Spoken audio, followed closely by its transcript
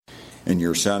In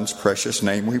your Son's precious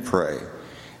name we pray.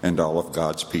 And all of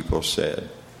God's people said,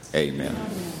 Amen.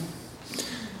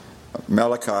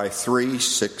 Malachi 3,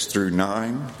 6 through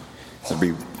 9. It'll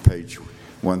be page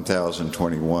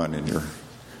 1021 in your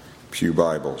pew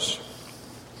Bibles.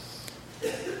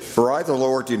 For I, the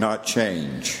Lord, do not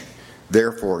change.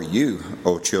 Therefore you,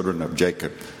 O children of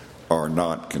Jacob, are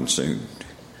not consumed.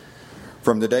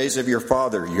 From the days of your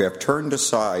father you have turned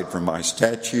aside from my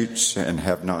statutes and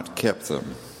have not kept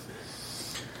them.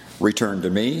 Return to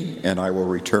me, and I will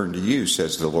return to you,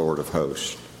 says the Lord of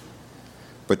hosts.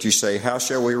 But you say, how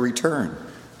shall we return?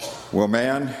 Will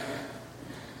man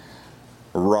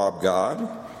rob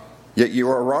God? Yet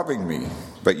you are robbing me.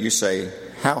 But you say,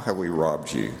 how have we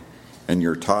robbed you? And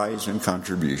your tithes and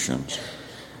contributions.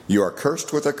 You are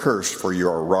cursed with a curse, for you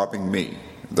are robbing me,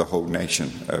 the whole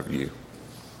nation, of you.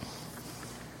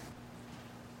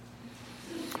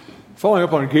 Following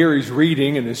up on Gary's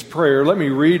reading and his prayer, let me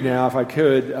read now, if I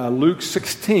could, Luke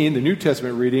 16, the New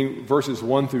Testament reading, verses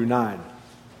 1 through 9.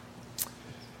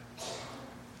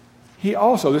 He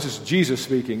also, this is Jesus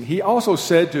speaking, he also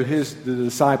said to the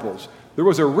disciples, there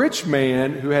was a rich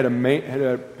man who had a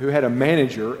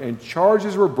manager, and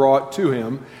charges were brought to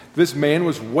him. This man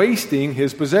was wasting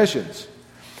his possessions.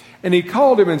 And he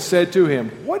called him and said to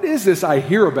him, what is this I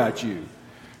hear about you?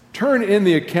 Turn in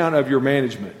the account of your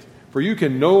management, for you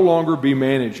can no longer be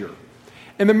manager.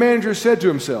 And the manager said to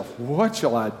himself, what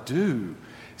shall I do?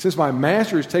 Since my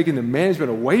master has taken the management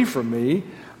away from me,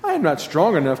 I am not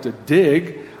strong enough to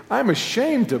dig. I am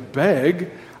ashamed to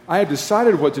beg. I have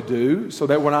decided what to do so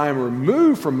that when I am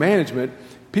removed from management,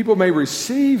 people may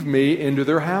receive me into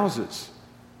their houses.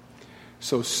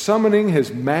 So summoning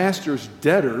his master's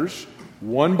debtors,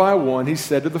 one by one, he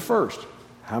said to the first,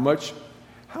 How much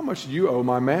do you owe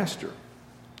my master?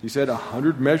 He said,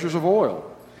 100 measures of oil.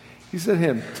 He said to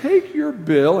him, take your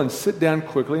bill and sit down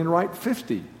quickly and write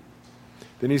 50.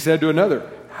 Then he said to another,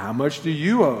 how much do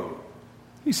you owe?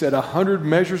 He said, 100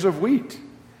 measures of wheat.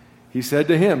 He said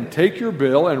to him, take your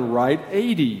bill and write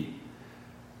 80.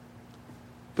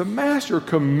 The master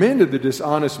commended the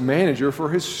dishonest manager for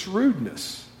his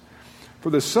shrewdness. For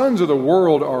the sons of the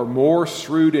world are more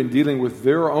shrewd in dealing with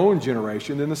their own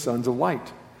generation than the sons of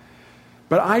light.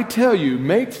 But I tell you,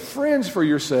 make friends for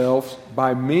yourselves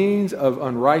by means of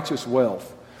unrighteous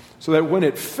wealth, so that when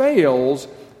it fails,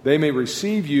 they may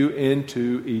receive you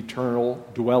into eternal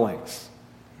dwellings.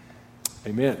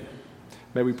 Amen.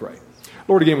 May we pray.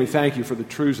 Lord, again, we thank you for the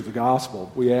truths of the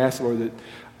gospel. We ask, Lord,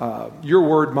 that your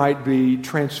word might be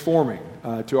transforming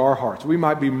to our hearts. We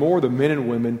might be more the men and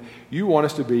women you want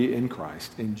us to be in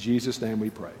Christ. In Jesus' name we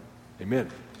pray.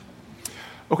 Amen.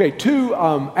 Okay, two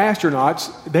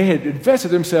astronauts, they had invested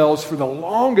themselves for the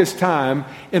longest time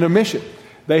in a mission.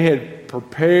 They had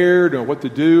prepared on what to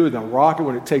do in the rocket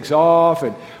when it takes off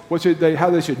and how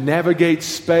they should navigate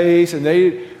space. And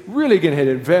they really, again, had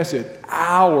invested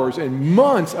hours and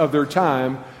months of their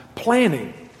time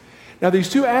planning. Now, these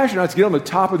two astronauts get on the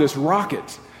top of this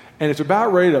rocket, and it's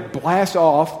about ready to blast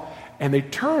off, and they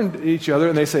turn to each other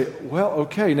and they say, well,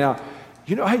 okay, now,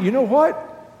 hey, you know what?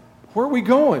 Where are we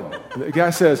going? And the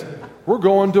guy says, we're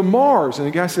going to Mars. And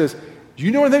the guy says, do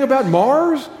you know anything about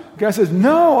Mars? The guy says,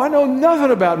 no, I know nothing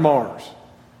about Mars.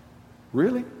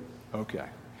 Really? Okay.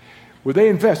 Would they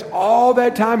invest all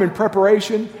that time in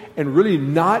preparation and really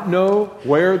not know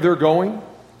where they're going?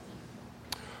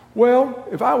 Well,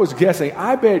 if I was guessing,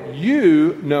 I bet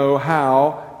you know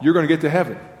how you're going to get to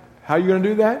heaven. How are you going to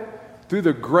do that? Through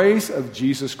the grace of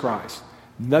Jesus Christ.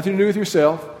 Nothing to do with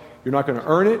yourself. You're not going to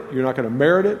earn it. You're not going to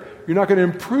merit it. You're not going to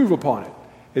improve upon it.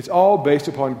 It's all based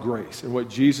upon grace and what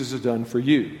Jesus has done for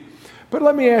you. But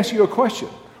let me ask you a question.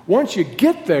 Once you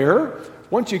get there,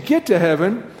 once you get to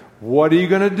heaven, what are you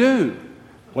going to do?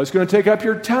 What's going to take up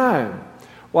your time?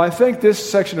 Well, I think this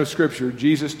section of Scripture,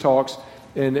 Jesus talks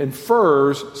and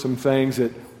infers some things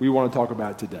that we want to talk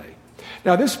about today.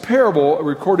 Now, this parable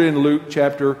recorded in Luke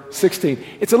chapter 16,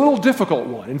 it's a little difficult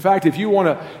one. In fact, if you want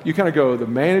to, you kind of go, the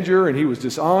manager, and he was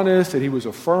dishonest, and he was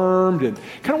affirmed, and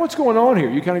kind of what's going on here?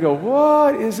 You kind of go,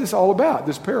 what is this all about,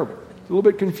 this parable? It's a little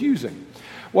bit confusing.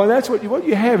 Well, that's what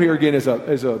you have here again is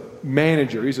a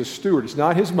manager. He's a steward. It's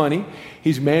not his money.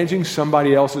 He's managing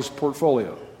somebody else's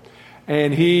portfolio.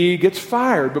 And he gets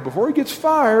fired. But before he gets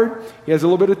fired, he has a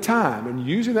little bit of time. And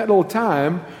using that little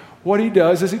time, what he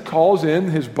does is he calls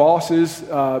in his boss's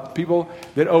people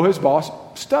that owe his boss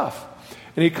stuff.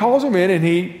 And he calls them in and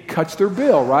he cuts their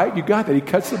bill, right? You got that. He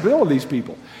cuts the bill of these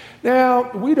people. Now,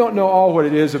 we don't know all what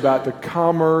it is about the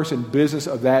commerce and business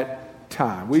of that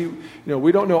time. We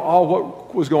don't know all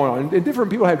what was going on. And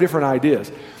different people have different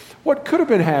ideas. What could have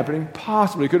been happening,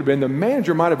 possibly could have been, the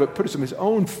manager might have put some of his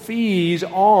own fees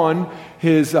on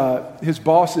his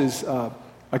boss's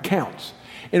accounts.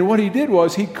 And what he did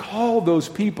was he called those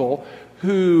people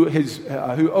who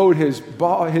owed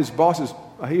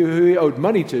who he owed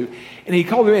money to, and he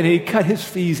called them in and he cut his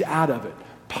fees out of it.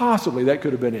 Possibly that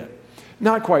could have been it.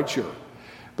 Not quite sure.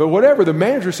 But whatever, the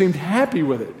manager seemed happy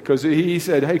with it because he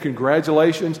said, hey,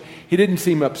 congratulations. He didn't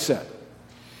seem upset.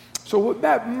 So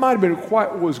that might have been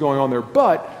quite what was going on there.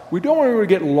 But we don't want to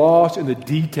get lost in the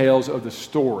details of the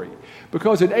story,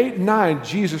 because in 8 and 9,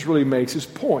 Jesus really makes his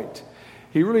point.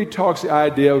 He really talks the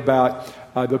idea about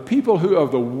the people who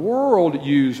of the world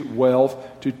use wealth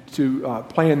to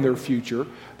plan their future.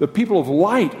 The people of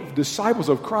light, disciples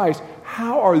of Christ,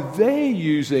 how are they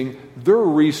using their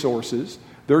resources,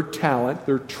 their talent,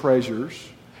 their treasures,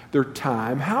 their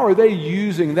time? How are they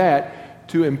using that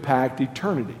to impact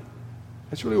eternity?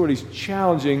 That's really what he's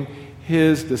challenging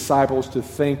his disciples to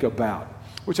think about,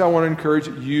 which I want to encourage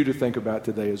you to think about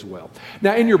today as well.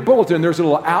 Now, in your bulletin, there's a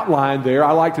little outline there.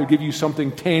 I like to give you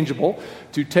something tangible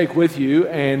to take with you,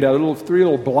 and three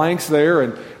little blanks there,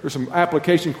 and there's some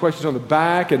application questions on the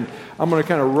back, and I'm going to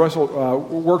kind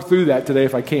of work through that today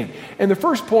if I can. And the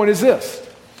first point is this: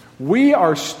 we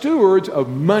are stewards of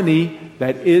money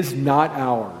that is not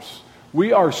ours.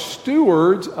 We are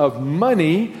stewards of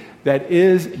money that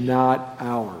is not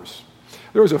ours.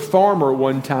 There was a farmer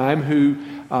one time who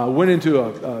went into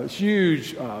a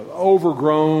huge,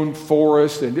 overgrown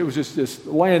forest, and it was just this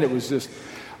land that was just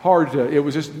hard to, it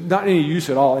was just not any use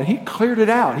at all. And he cleared it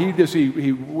out. He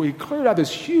cleared out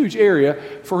this huge area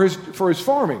for his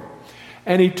farming.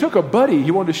 And he took a buddy.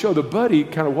 He wanted to show the buddy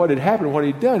kind of what had happened, what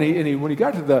he'd done. When he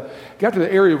got to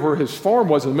the area where his farm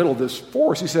was in the middle of this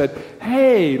forest, he said,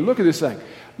 "Hey, look at this thing.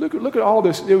 Look at all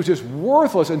this. It was just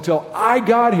worthless until I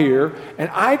got here and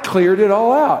I cleared it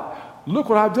all out. Look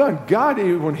what I've done. God,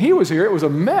 when he was here, it was a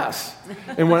mess.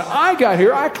 And when I got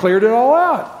here, I cleared it all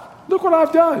out. Look what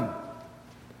I've done."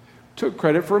 Took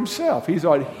credit for himself. He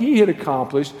thought he had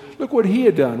accomplished. Look what he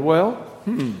had done. Well,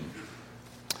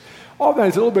 all that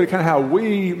is a little bit of kind of how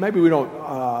maybe we don't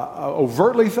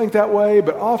overtly think that way,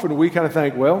 but often we kind of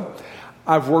think, well,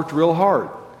 I've worked real hard.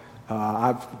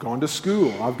 I've gone to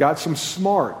school. I've got some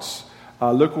smarts.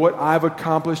 Look what I've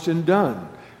accomplished and done.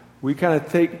 We kind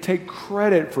of take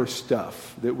credit for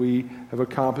stuff that we have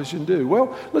accomplished and do.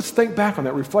 Well, let's think back on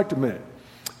that. Reflect a minute.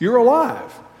 You're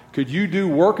alive. Could you do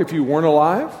work if you weren't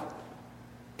alive?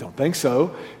 Don't think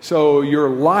so. So your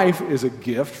life is a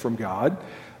gift from God.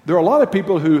 There are a lot of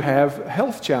people who have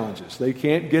health challenges. They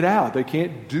can't get out. They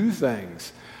can't do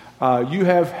things. You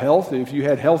have health. If you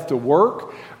had health to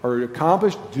work or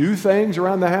accomplish, do things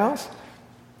around the house,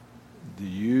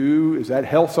 is that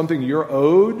health something you're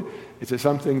owed? Is it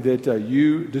something that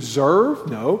you deserve?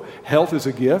 No. Health is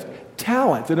a gift.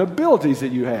 Talent and abilities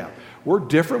that you have. We're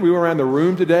different. We went around the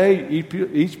room today.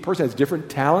 Each person has different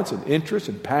talents and interests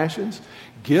and passions,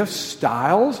 gifts,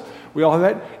 styles. We all have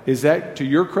that. Is that to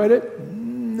your credit?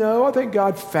 No, I think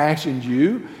God fashioned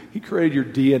you. He created your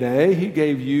DNA. He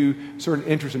gave you certain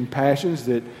interests and passions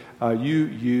that you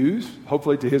use,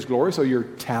 hopefully to His glory, so your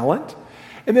talent.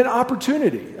 And then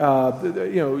opportunity.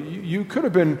 You could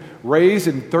have been raised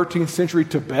in 13th century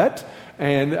Tibet,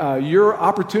 and your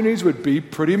opportunities would be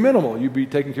pretty minimal. You'd be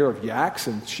taking care of yaks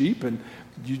and sheep, and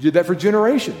you did that for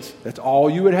generations. That's all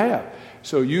you would have.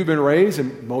 So you've been raised,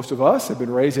 and most of us have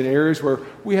been raised in areas where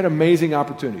we had amazing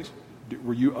opportunities.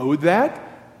 Were you owed that?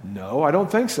 No, I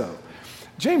don't think so.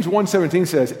 James 1:17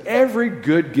 says, every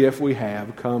good gift we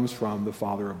have comes from the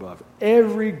Father above.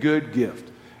 Every good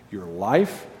gift. Your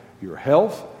life, your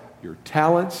health, your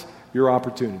talents, your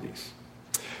opportunities.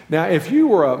 Now, if you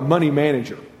were a money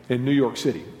manager in New York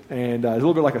City, and a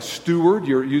little bit like a steward,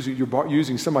 you're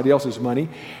using somebody else's money,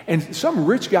 and some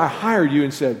rich guy hired you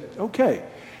and said, okay,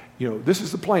 this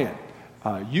is the plan.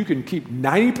 You can keep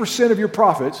 90% of your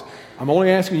profits. I'm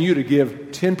only asking you to give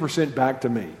 10% back to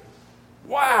me.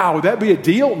 Wow, would that be a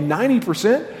deal?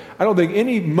 90%? I don't think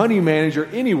any money manager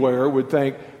anywhere would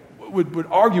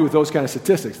argue with those kind of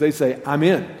statistics. They'd say, I'm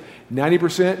in.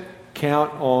 90%,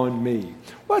 count on me.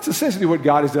 Well, that's essentially what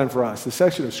God has done for us. The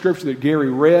section of Scripture that Gary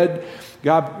read,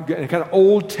 God, kind of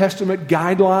Old Testament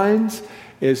guidelines,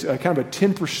 is kind of a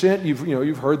 10%.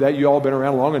 You've heard that. You all been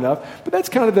around long enough. But that's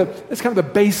kind of the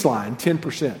baseline,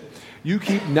 10%. You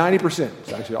keep 90%.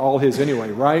 It's actually all His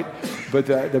anyway, right? But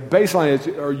the baseline is: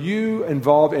 are you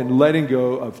involved in letting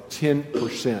go of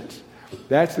 10%?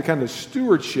 That's the kind of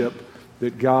stewardship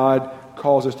that God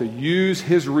calls us to use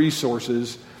His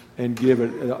resources and give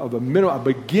a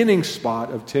beginning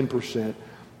spot of 10%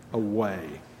 away.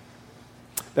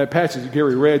 That passage that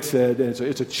Gary read said, and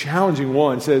it's a challenging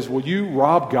one, it says, will you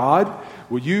rob God?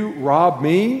 Will you rob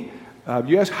me?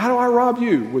 You ask, how do I rob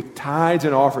you? With tithes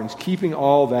and offerings, keeping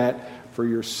all that for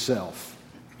yourself.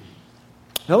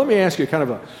 Now let me ask you kind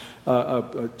of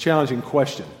a challenging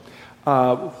question.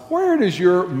 Where does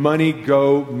your money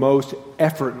go most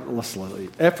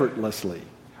effortlessly,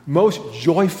 most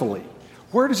joyfully?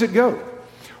 Where does it go?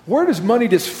 Where does money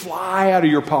just fly out of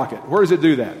your pocket? Where does it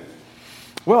do that?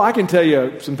 Well, I can tell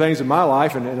you some things in my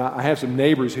life, and I have some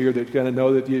neighbors here that kind of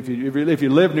know that if you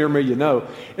live near me, you know.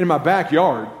 In my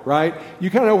backyard, right,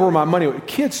 you kind of know where my money went.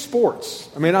 Kids' sports.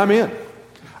 I mean, I'm in.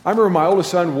 I remember my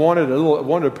oldest son wanted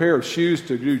a pair of shoes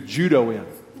to do judo in.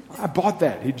 I bought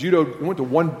that. He went to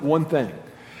one thing.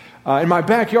 In my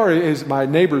backyard, as my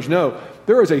neighbors know,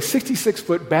 there is a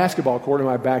 66-foot basketball court in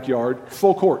my backyard,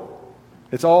 full court.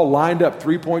 It's all lined up,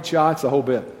 3-point shots, the whole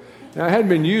bit. Now, it hadn't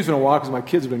been used in a while because my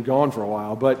kids have been gone for a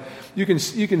while, but you can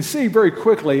see very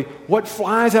quickly what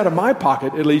flies out of my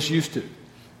pocket, at least used to,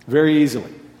 very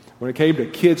easily. When it came to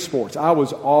kids' sports, I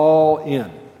was all in.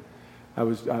 I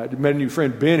met a new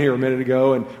friend, Ben, here a minute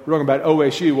ago, and we're talking about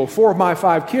OSU. Well, 4 of my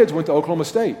 5 kids went to Oklahoma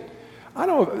State.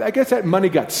 I guess that money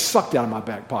got sucked out of my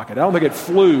back pocket. I don't think it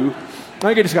flew. I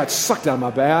think it just got sucked out of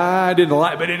my back. I didn't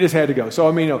like it, but it just had to go. So,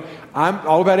 I mean, I'm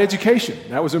all about education.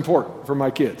 That was important for my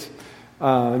kids.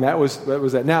 And that was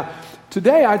that. Now,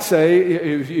 today I'd say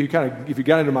if you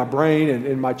got into my brain and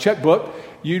in my checkbook,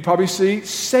 you'd probably see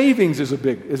savings is a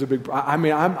big. I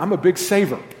mean, I'm a big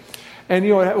saver. And,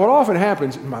 what often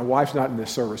happens, my wife's not in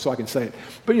this service, so I can say it,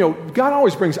 but, God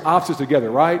always brings opposites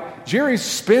together, right? Jerry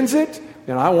spends it,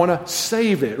 and I want to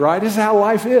save it, right? This is how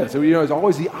life is. So, it's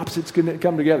always the opposites can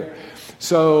come together.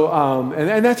 So,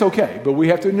 and that's okay, but we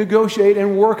have to negotiate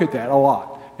and work at that a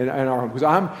lot in our home.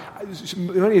 Because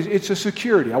money it's a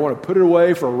security. I want to put it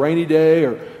away for a rainy day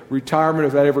or retirement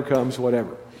if that ever comes,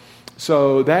 whatever.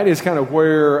 So that is kind of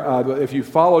where, if you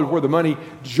followed where the money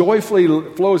joyfully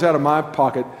flows out of my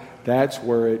pocket, that's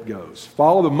where it goes.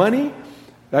 Follow the money.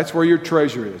 That's where your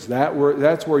treasure is.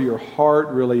 That's where your heart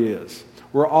really is.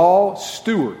 We're all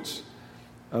stewards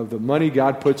of the money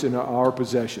God puts in our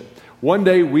possession. One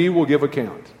day we will give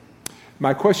account.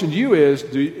 My question to you is,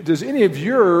 does any of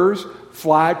yours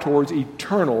fly towards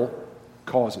eternal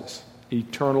causes?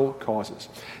 Eternal causes.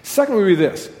 Second would be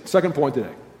this. Second point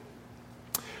today.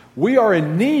 We are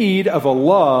in need of a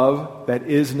love that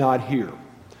is not here.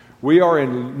 We are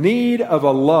in need of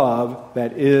a love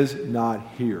that is not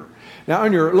here. Now,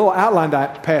 on your little outline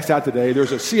that I passed out today,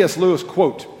 there's a C.S. Lewis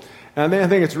quote. And I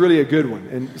think it's really a good one.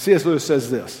 And C.S. Lewis says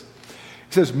this.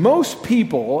 He says, most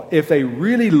people, if they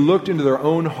really looked into their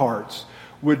own hearts,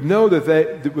 would know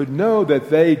that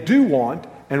they do want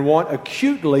and want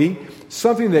acutely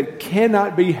something that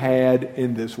cannot be had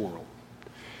in this world.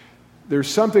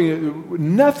 There's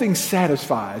nothing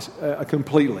satisfies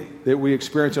completely that we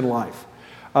experience in life.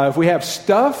 If we have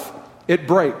stuff, it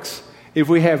breaks. If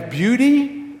we have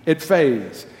beauty, it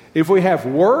fades. If we have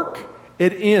work,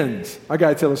 it ends. I got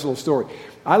to tell this little story.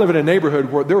 I live in a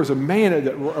neighborhood where there was a man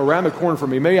around the corner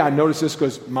from me. Maybe I noticed this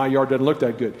because my yard doesn't look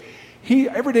that good.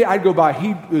 Every day I'd go by,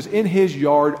 he was in his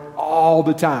yard all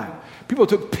the time. People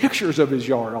took pictures of his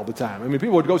yard all the time. I mean,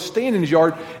 people would go stand in his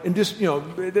yard and just,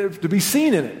 to be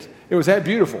seen in it. It was that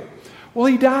beautiful. Well,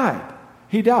 he died.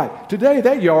 Today,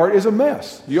 that yard is a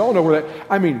mess. You all know where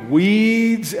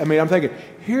weeds. I'm thinking,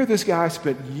 here this guy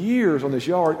spent years on this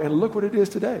yard, and look what it is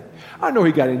today. I know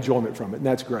he got enjoyment from it, and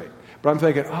that's great. But I'm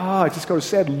thinking, it just goes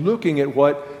sad looking at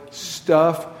what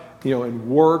stuff, and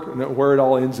work, and where it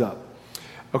all ends up.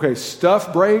 Okay,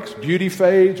 stuff breaks, beauty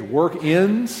fades, work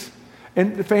ends,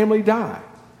 and the family die.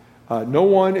 No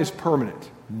one is permanent.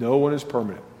 No one is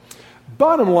permanent.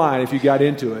 Bottom line, if you got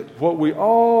into it, what we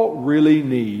all really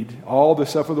need, all the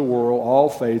stuff of the world, all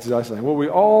fades, as I say, what we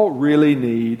all really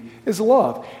need is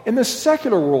love. In the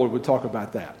secular world, we talk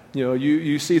about that.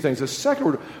 You see things. The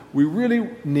secular world, we really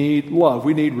need love.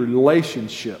 We need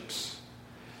relationships.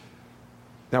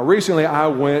 Now, recently I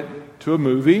went to a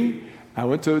movie. I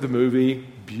went to the movie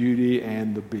Beauty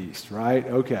and the Beast, right?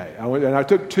 Okay. I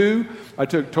took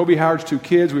Toby Howard's 2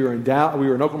 kids. We were in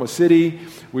Oklahoma City.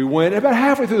 We went about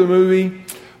halfway through the movie.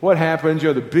 What happens?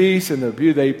 The Beast and the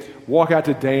Beauty, they walk out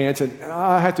to dance, and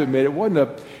I have to admit, it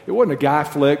wasn't a guy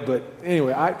flick, but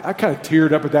anyway, I kind of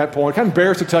teared up at that point. Kind of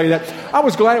embarrassed to tell you that. I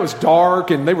was glad it was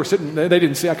dark, and they were sitting. They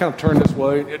didn't see. I kind of turned this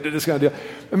way, did this kind of deal.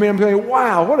 I'm thinking,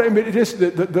 wow,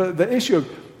 the issue of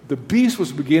the Beast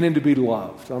was beginning to be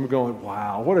loved. I'm going,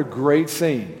 wow, what a great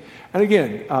scene. And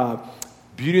again,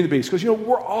 Beauty and the Beast, because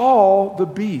we're all the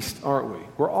Beast, aren't we?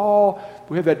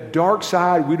 We have that dark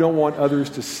side we don't want others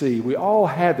to see. We all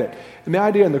have that. And the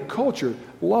idea in the culture,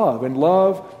 love, and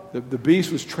love The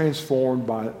beast was transformed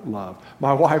by love.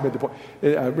 My wife made the point,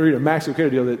 I read a Max Lucado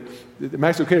deal that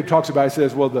Max Lucado talks about, it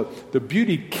says, well, the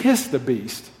beauty kissed the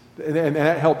beast, and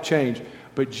that helped change.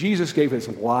 But Jesus gave his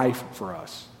life for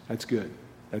us. That's good.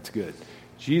 That's good.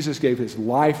 Jesus gave his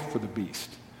life for the beast,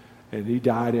 and he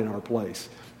died in our place.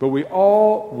 But we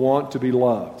all want to be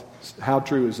loved. How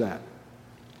true is that?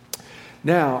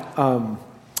 Now,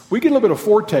 we get a little bit of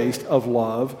foretaste of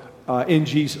love in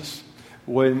Jesus.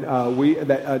 When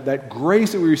that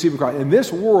grace that we receive in Christ. In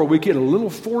this world, we get a little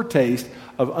foretaste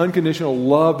of unconditional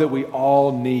love that we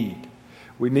all need.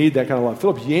 We need that kind of love.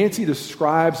 Philip Yancey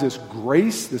describes this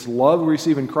grace, this love we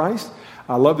receive in Christ.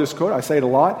 I love this quote. I say it a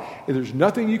lot. And there's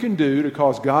nothing you can do to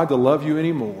cause God to love you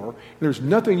anymore. And there's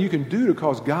nothing you can do to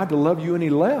cause God to love you any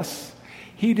less.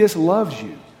 He just loves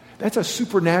you. That's a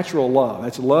supernatural love.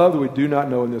 That's love that we do not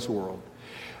know in this world.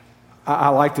 I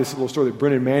like this little story that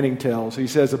Brennan Manning tells. He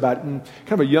says about kind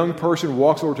of a young person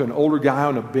walks over to an older guy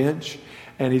on a bench,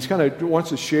 and he's kind of wants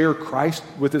to share Christ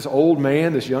with this old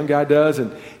man, this young guy does,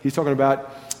 and he's talking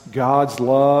about God's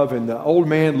love, and the old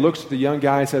man looks at the young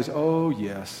guy and says, oh,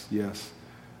 yes,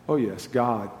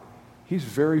 God, he's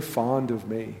very fond of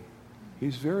me.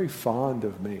 He's very fond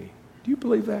of me. Do you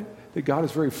believe that? That God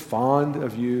is very fond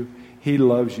of you? He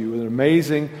loves you with an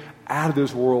amazing,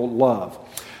 out-of-this-world love.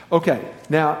 Okay,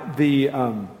 now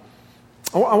I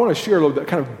want to share a little bit,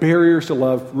 kind of barriers to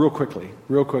love real quickly.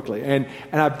 And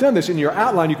I've done this in your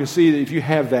outline. You can see that if you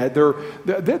have that,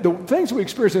 the things we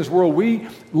experience in this world, we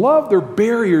love, they're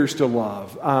barriers to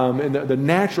love in the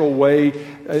natural way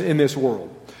in this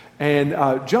world. And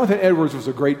Jonathan Edwards was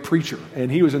a great preacher,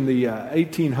 and he was in the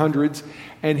 1800s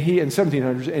and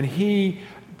 1700s, and he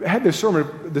had this sermon.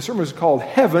 The sermon was called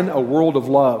Heaven, a World of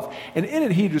Love. And in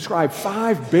it, he described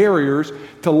 5 barriers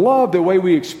to love the way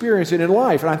we experience it in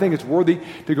life. And I think it's worthy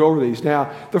to go over these.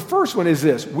 Now, the first one is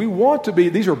this.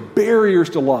 These are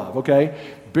barriers to love, okay?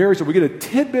 Barriers, so we get a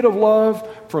tidbit of love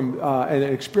from an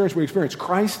experience. We experience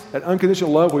Christ, that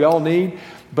unconditional love we all need.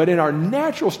 But in our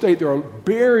natural state, there are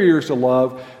barriers to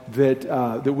love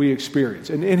that we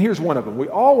experience. And here's one of them. We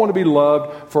all want to be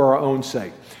loved for our own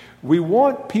sake. We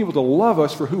want people to love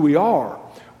us for who we are.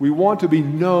 We want to be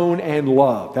known and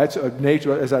loved. That's a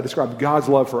nature, as I described, God's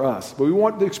love for us. But we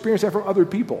want to experience that from other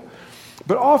people.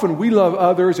 But often we love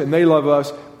others and they love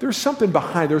us. There's something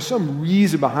behind. There's some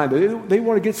reason behind it. They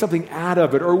want to get something out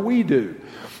of it, or we do.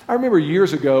 I remember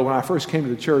years ago when I first came to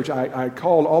the church, I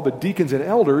called all the deacons and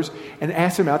elders and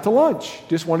asked them out to lunch.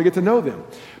 Just wanted to get to know them.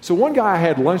 So one guy I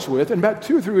had lunch with, and about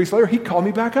 2 or 3 weeks later, he called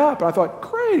me back up. And I thought,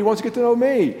 great, he wants to get to know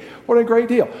me. What a great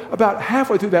deal. About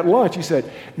halfway through that lunch, he said,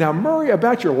 now, Murray,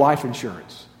 about your life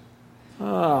insurance.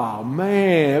 Oh,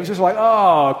 man. It was just like,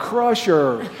 oh,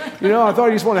 crusher. I thought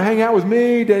he just wanted to hang out with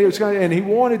me. And he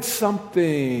wanted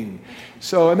something.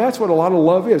 And that's what a lot of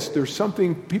love is. There's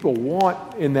something people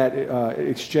want in that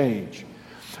exchange.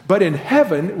 But in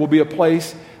heaven will be a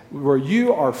place where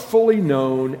you are fully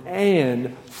known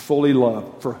and fully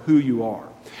loved for who you are.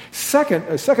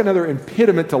 Second other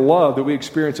impediment to love that we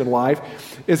experience in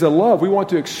life is a love. We want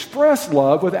to express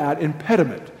love without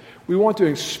impediment. We want to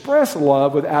express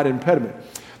love without impediment.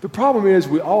 The problem is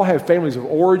we all have families of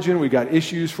origin. We got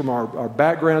issues from our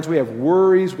backgrounds. We have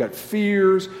worries. We got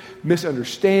fears,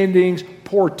 misunderstandings,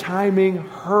 poor timing,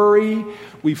 hurry.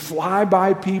 We fly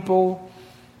by people.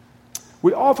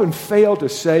 We often fail to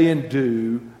say and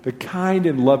do the kind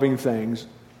and loving things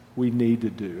we need to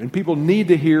do. And people need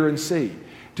to hear and see.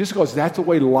 Just because that's the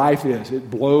way life is. It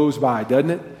blows by,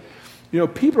 doesn't it?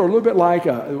 People are a little bit like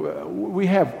we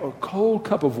have a cold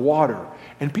cup of water,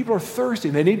 and people are thirsty.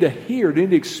 They need to hear, they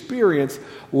need to experience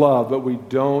love, but we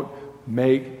don't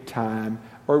make time,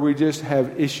 or we just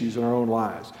have issues in our own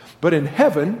lives. But in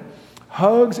heaven,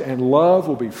 hugs and love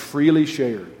will be freely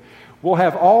shared. We'll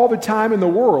have all the time in the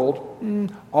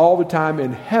world, all the time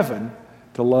in heaven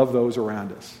to love those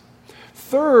around us.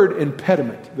 Third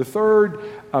impediment, the third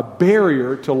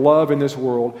barrier to love in this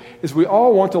world is we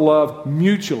all want to love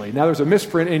mutually. Now, there's a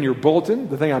misprint in your bulletin,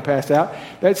 the thing I passed out,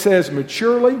 that says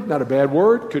maturely, not a bad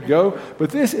word, could go, but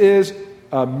this is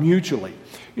mutually.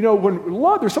 When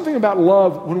love, there's something about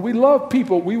love. When we love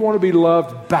people, we want to be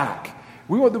loved back.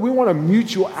 We want a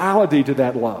mutuality to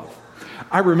that love.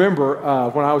 I remember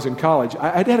when I was in college,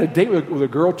 I had a date with a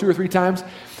girl 2 or 3 times,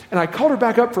 and I called her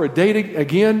back up for a date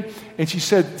again, and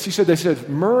they said,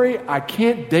 Murray, I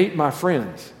can't date my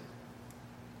friends.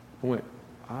 I went,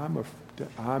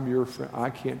 I'm your friend. I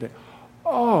can't date.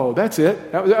 Oh, that's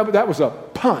it. That was a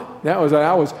punt. I was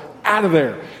out of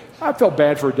there. I felt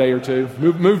bad for a day or two,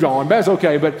 moved on. That's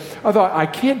okay, but I thought, I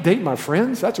can't date my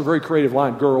friends? That's a very creative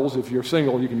line. Girls, if you're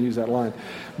single, you can use that line.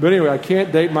 But anyway, I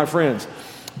can't date my friends.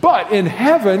 But in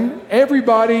heaven,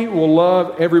 everybody will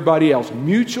love everybody else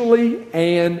mutually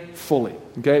and fully.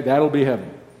 Okay, that'll be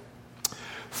heaven.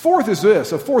 Fourth is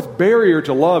this. A fourth barrier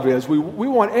to love is we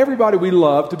want everybody we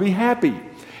love to be happy.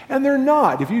 And they're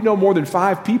not. If you know more than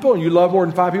 5 people and you love more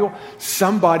than 5 people,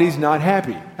 somebody's not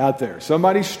happy out there.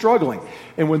 Somebody's struggling.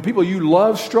 And when people you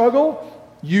love struggle,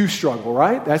 you struggle,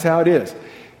 right? That's how it is.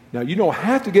 Now, you don't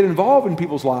have to get involved in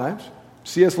people's lives.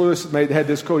 C.S. Lewis had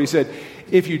this quote. He said,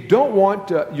 if you don't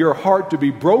want your heart to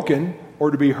be broken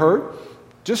or to be hurt,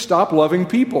 just stop loving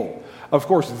people. Of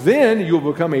course, then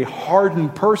you'll become a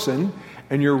hardened person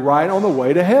and you're right on the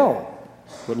way to hell.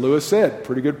 What Lewis said,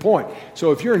 pretty good point.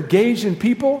 So if you're engaged in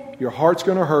people, your heart's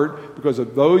going to hurt because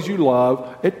of those you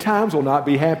love at times will not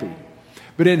be happy.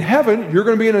 But in heaven, you're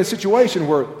going to be in a situation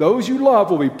where those you love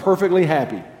will be perfectly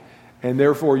happy, and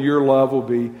therefore your love will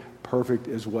be perfect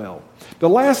as well. The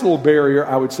last little barrier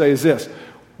I would say is this.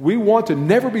 We want to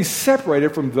never be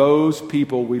separated from those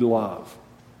people we love.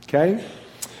 Okay?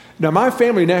 Now, my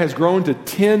family now has grown to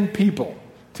 10 people.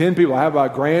 10 people. I have a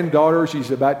granddaughter.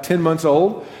 She's about 10 months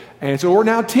old. And so we're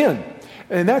now 10.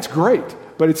 And that's great.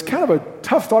 But it's kind of a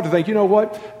tough thought to think, you know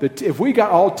what? That if we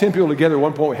got all 10 people together at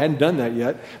one point, we hadn't done that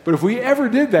yet. But if we ever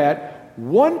did that,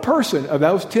 one person of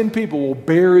those 10 people will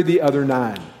bury the other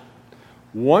 9.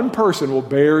 One person will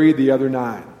bury the other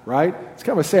 9, right? It's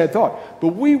kind of a sad thought. But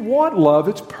we want love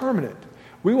that's permanent.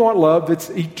 We want love that's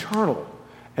eternal.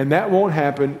 And that won't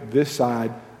happen this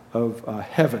side of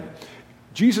heaven.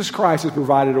 Jesus Christ has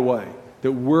provided a way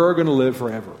that we're going to live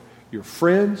forever. Your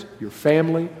friends, your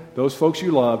family, those folks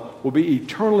you love will be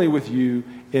eternally with you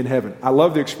in heaven. I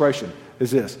love the expression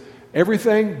is this.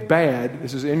 Everything bad,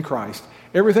 this is in Christ,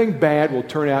 everything bad will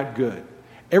turn out good.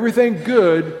 Everything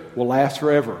good will last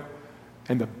forever.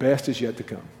 And the best is yet to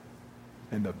come.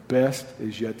 And the best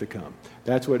is yet to come.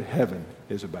 That's what heaven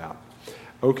is about.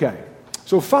 Okay.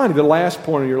 So finally, the last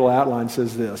point on your little outline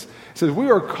says this. It says,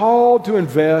 we are called to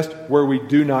invest where we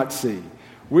do not see.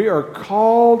 We are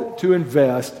called to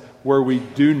invest where we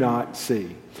do not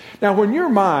see. Now, when your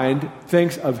mind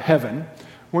thinks of heaven,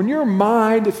 what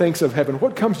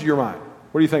comes to your mind?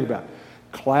 What do you think about?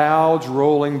 Clouds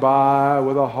rolling by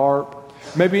with a harp.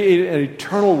 Maybe an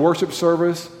eternal worship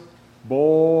service.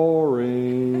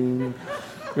 Boring.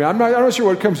 I mean, I'm not sure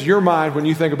what comes to your mind when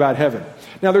you think about heaven.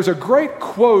 Now, there's a great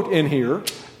quote in here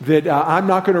that I'm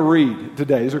not going to read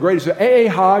today. There's a great. A.A.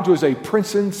 Hodge was a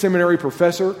Princeton seminary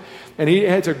professor, and he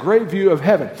has a great view of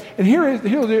heaven. And here's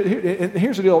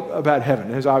the deal about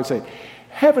heaven, as I would say.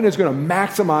 Heaven is going to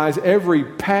maximize every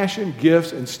passion,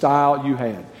 gifts, and style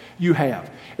you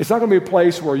have. It's not going to be a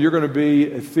place where you're going to be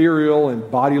ethereal and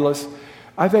bodiless.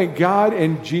 I think God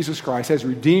in Jesus Christ has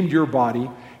redeemed your body.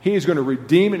 He is going to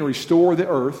redeem and restore the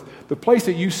earth. The place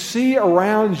that you see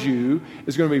around you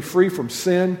is going to be free from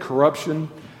sin,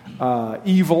 corruption,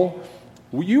 evil.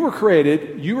 You were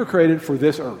created for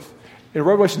this earth. In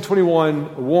Revelation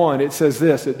 21:1, it says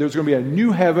this, that there's going to be a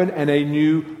new heaven and a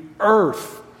new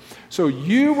earth. So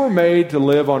you were made to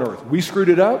live on earth. We screwed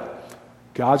it up.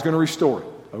 God's going to restore it.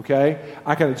 Okay?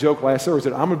 I kind of joked last Thursday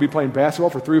that I'm going to be playing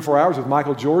basketball for 3 or 4 hours with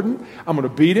Michael Jordan. I'm going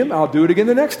to beat him. I'll do it again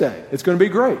the next day. It's going to be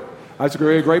great. It's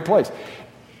going to be a great place.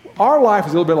 Our life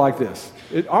is a little bit like this.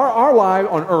 Our life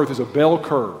on earth is a bell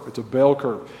curve. It's a bell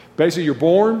curve. Basically, you're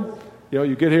born,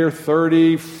 you get here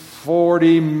 30,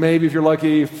 40, maybe if you're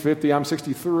lucky, 50, I'm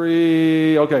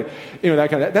 63. Okay. That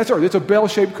kind of, that's earth. It's a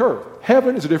bell-shaped curve.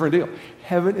 Heaven is a different deal.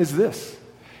 Heaven is this.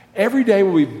 Every day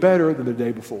will be better than the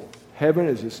day before. Heaven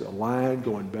is just a line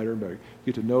going better and better. You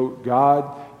get to know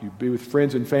God. You be with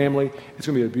friends and family. It's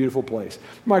going to be a beautiful place.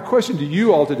 My question to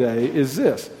you all today is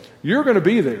this. You're going to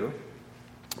be there,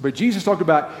 but Jesus talked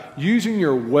about using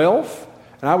your wealth,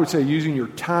 and I would say using your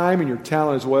time and your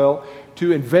talent as well,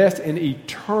 to invest in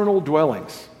eternal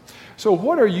dwellings. So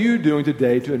what are you doing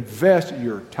today to invest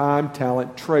your time,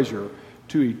 talent, treasure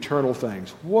to eternal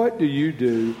things? What do you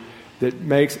do that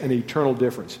makes an eternal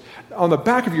difference? On the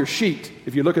back of your sheet,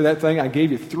 if you look at that thing, I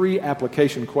gave you 3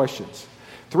 application questions.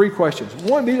 3 questions.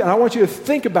 One of these, and I want you to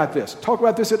think about this. Talk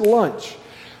about this at lunch,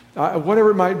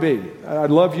 whatever it might be.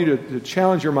 I'd love you to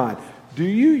challenge your mind. Do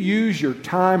you use your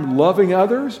time loving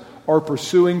others or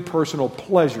pursuing personal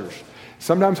pleasures?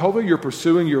 Sometimes, hopefully, you're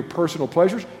pursuing your personal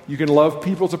pleasures. You can love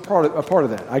people as a part of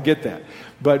that. I get that.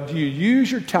 But do you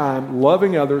use your time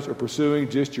loving others or pursuing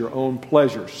just your own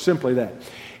pleasures? Simply that.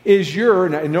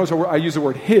 And notice I use the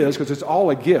word his because it's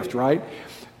all a gift, right?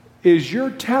 Is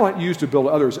your talent used to build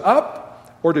others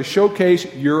up or to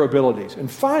showcase your abilities? And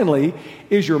finally,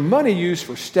 is your money used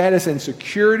for status and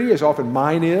security, as often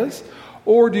mine is,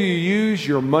 or do you use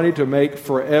your money to make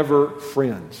forever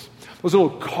friends? Those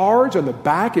little cards on the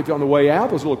back, if you're on the way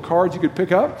out, those little cards you could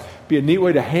pick up, be a neat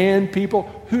way to hand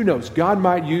people. Who knows? God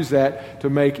might use that to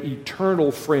make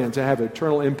eternal friends and have an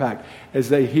eternal impact as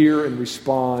they hear and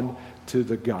respond to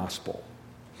the gospel.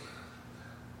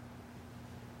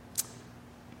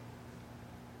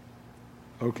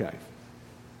 Okay.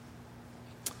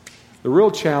 The real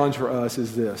challenge for us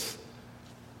is this.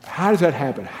 How does that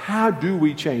happen? How do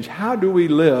we change? How do we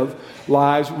live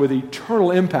lives with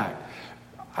eternal impact?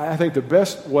 I think the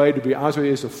best way, to be honest with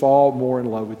you, is to fall more in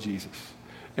love with Jesus.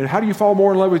 And how do you fall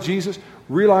more in love with Jesus?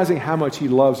 Realizing how much he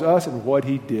loves us and what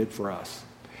he did for us.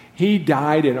 He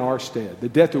died in our stead. The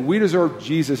death that we deserve,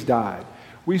 Jesus died.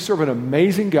 We serve an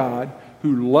amazing God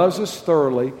who loves us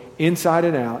thoroughly, inside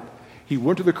and out. He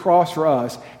went to the cross for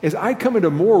us. As I come into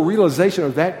more realization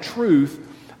of that truth,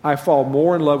 I fall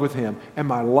more in love with him, and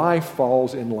my life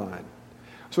falls in line.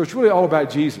 So it's really all about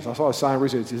Jesus. I saw a sign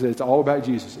recently that said it's all about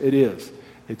Jesus. It is.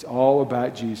 It's all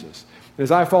about Jesus. As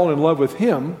I fall in love with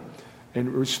him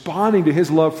and responding to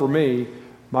his love for me,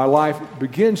 my life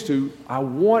begins to, I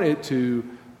want it to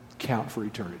count for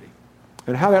eternity.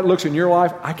 And how that looks in your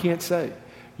life, I can't say.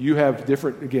 You have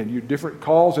different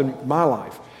calls in my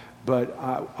life. But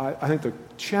I think the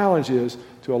challenge is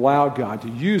to allow God to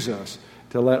use us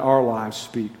to let our lives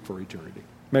speak for eternity.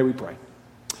 May we pray.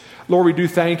 Lord, we do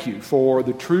thank you for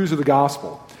the truths of the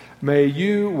gospel. May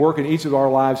you work in each of our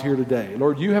lives here today.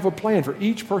 Lord, you have a plan for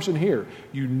each person here.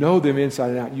 You know them inside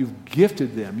and out. You've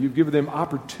gifted them. You've given them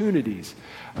opportunities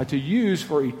to use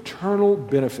for eternal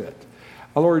benefit.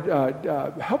 Lord,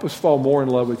 help us fall more in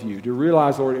love with you, to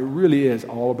realize, Lord, it really is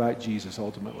all about Jesus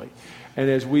ultimately. And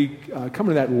as we come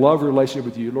to that love relationship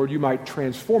with you, Lord, you might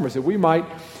transform us, that we might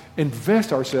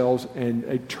invest ourselves in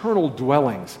eternal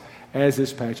dwellings, as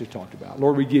this passage talked about.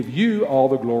 Lord, we give you all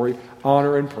the glory,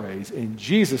 honor, and praise. In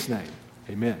Jesus' name,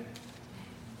 amen.